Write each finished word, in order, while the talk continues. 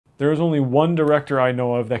There is only one director I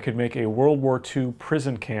know of that could make a World War II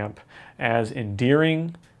prison camp as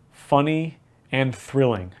endearing, funny, and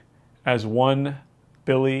thrilling as one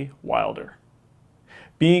Billy Wilder.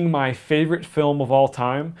 Being my favorite film of all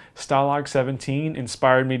time, Stalag 17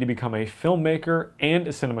 inspired me to become a filmmaker and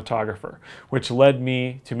a cinematographer, which led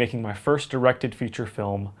me to making my first directed feature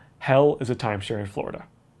film, Hell is a Timeshare in Florida.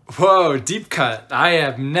 Whoa, deep cut. I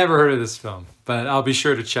have never heard of this film, but I'll be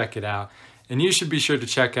sure to check it out. And you should be sure to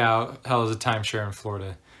check out Hell is a Timeshare in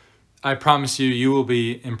Florida. I promise you, you will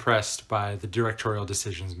be impressed by the directorial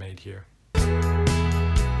decisions made here.